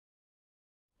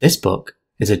This book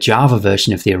is a Java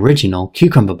version of the original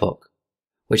Cucumber book,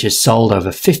 which has sold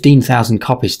over 15,000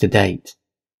 copies to date.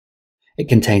 It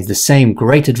contains the same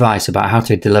great advice about how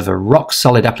to deliver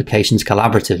rock-solid applications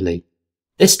collaboratively,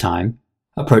 this time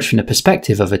approached from the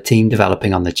perspective of a team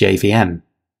developing on the JVM.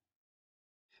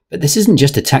 But this isn't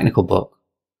just a technical book.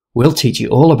 We'll teach you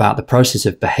all about the process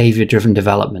of behavior-driven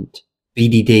development,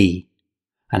 BDD,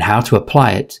 and how to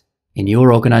apply it in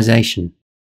your organization.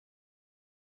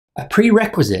 A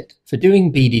prerequisite for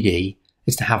doing BDD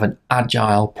is to have an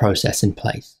agile process in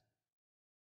place.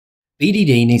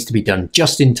 BDD needs to be done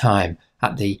just in time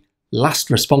at the last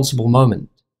responsible moment,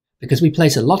 because we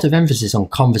place a lot of emphasis on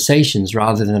conversations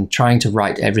rather than trying to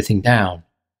write everything down.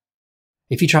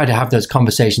 If you try to have those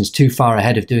conversations too far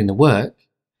ahead of doing the work,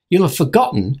 you'll have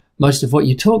forgotten most of what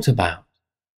you talked about.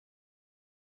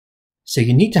 So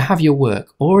you need to have your work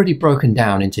already broken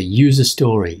down into user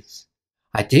stories.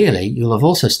 Ideally, you'll have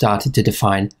also started to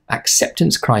define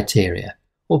acceptance criteria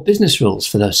or business rules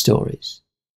for those stories.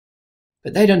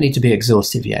 But they don't need to be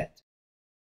exhaustive yet.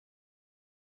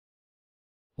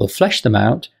 We'll flesh them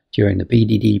out during the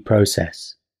BDD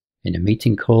process in a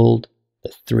meeting called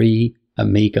the Three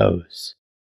Amigos.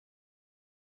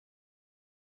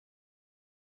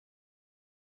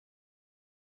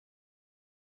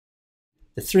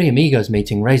 The Three Amigos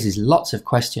meeting raises lots of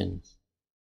questions.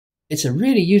 It's a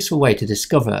really useful way to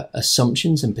discover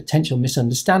assumptions and potential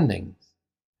misunderstandings.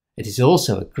 It is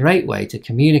also a great way to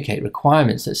communicate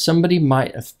requirements that somebody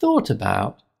might have thought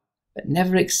about but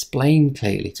never explained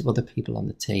clearly to other people on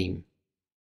the team.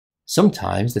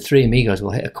 Sometimes the Three Amigos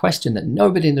will hit a question that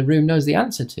nobody in the room knows the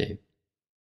answer to.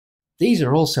 These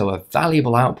are also a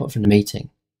valuable output from the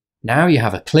meeting. Now you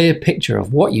have a clear picture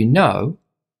of what you know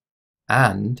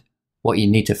and what you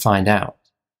need to find out.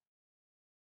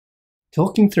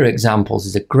 Talking through examples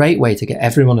is a great way to get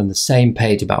everyone on the same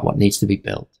page about what needs to be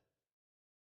built.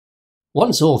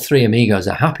 Once all three amigos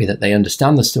are happy that they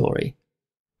understand the story,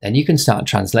 then you can start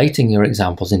translating your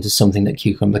examples into something that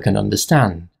Cucumber can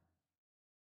understand.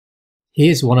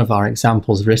 Here's one of our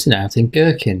examples written out in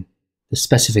Gherkin, the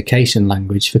specification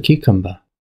language for Cucumber.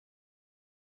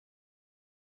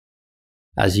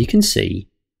 As you can see,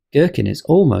 Gherkin is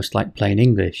almost like plain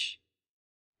English.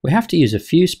 We have to use a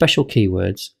few special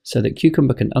keywords so that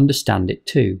Cucumber can understand it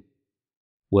too.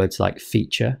 Words like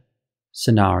feature,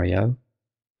 scenario,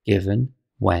 given,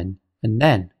 when, and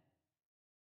then.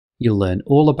 You'll learn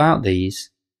all about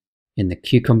these in the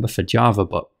Cucumber for Java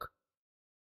book.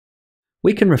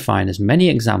 We can refine as many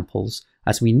examples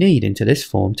as we need into this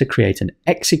form to create an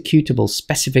executable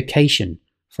specification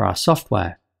for our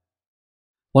software.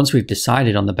 Once we've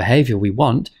decided on the behavior we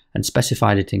want and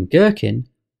specified it in Gherkin,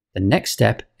 the next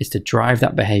step is to drive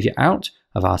that behavior out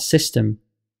of our system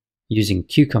using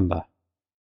Cucumber.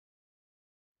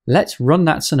 Let's run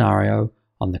that scenario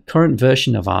on the current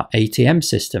version of our ATM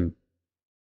system.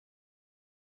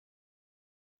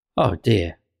 Oh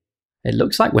dear, it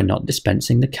looks like we're not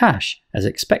dispensing the cash as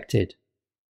expected.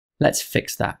 Let's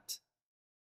fix that.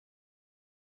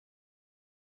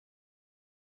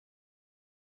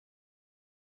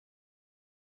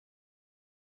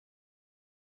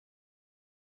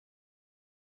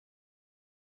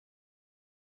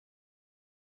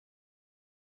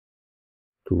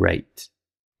 Great.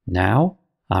 Now,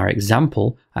 our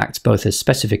example acts both as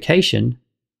specification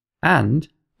and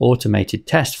automated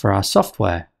test for our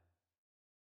software.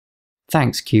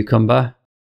 Thanks, Cucumber.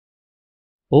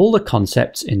 All the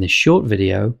concepts in this short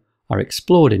video are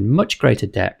explored in much greater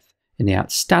depth in the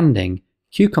outstanding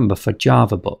Cucumber for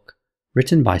Java book,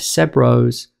 written by Seb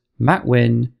Rose, Matt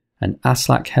Wynn, and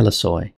Aslak Helisoy.